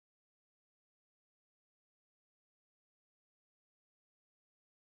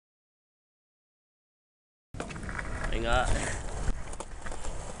Enggak.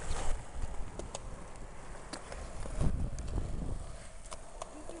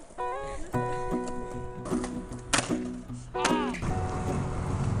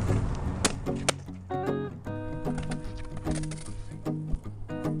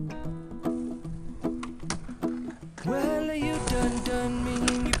 Well, you done me,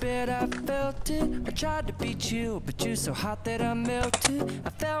 and you bet I felt it. I tried to be chill, but you're so hot that I melted.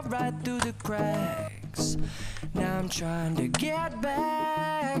 I fell right through the cracks. Now I'm trying to get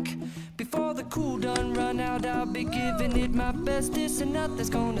back. Before the cool done run out, I'll be giving it my bestest, and nothing's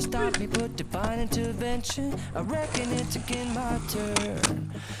gonna stop me but divine intervention. I reckon it's again my turn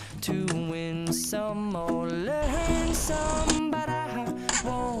to win some or learn some, but I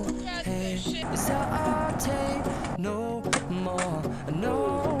won't hesitate no more,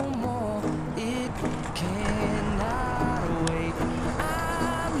 no more. It cannot wait.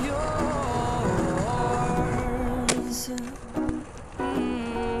 I'm yours.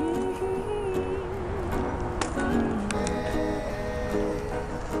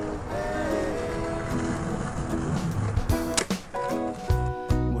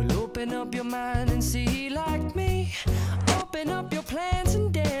 Well, open up your mind and see like me. Open up your plans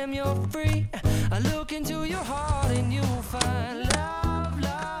and damn, you're free. I look into your heart and you'll find love,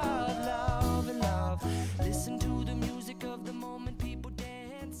 love, love, and love. Listen to the music of the moment, people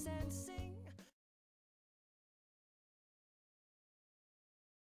dance and sing.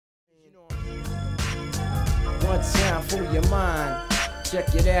 One sound for your mind,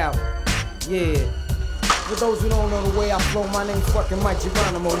 check it out, yeah. For those who don't know the way I flow, my name's fucking Mike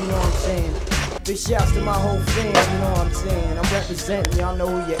Geronimo, you know what I'm saying? Big shouts to my whole fam, you know what I'm saying? I'm representing, y'all know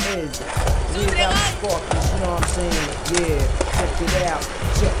who you is. Leave out the sparkles, you know what I'm saying? Yeah, check it out,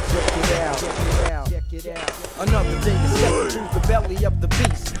 check it out, check it out, check it out. Another day to step into the belly of the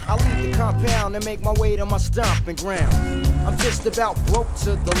beast. I leave the compound and make my way to my stomping ground. I'm just about broke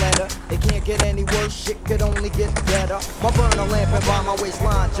to the letter. It can't get any worse, shit could only get better. My burner lamping by my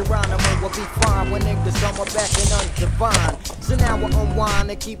waistline, Geronimo will be fine when niggas come back and undivine. So now I unwind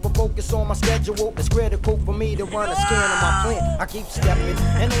and keep a focus on my schedule. It's critical for me to run a scan of my plan. I keep stepping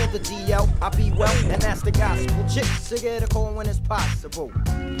and on the DL, I be well, and that's the gospel. Chicks to get a call when it's possible.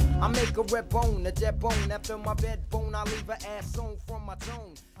 I make a red bone, a dead bone after my bed bone. I leave her ass on from my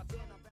tone.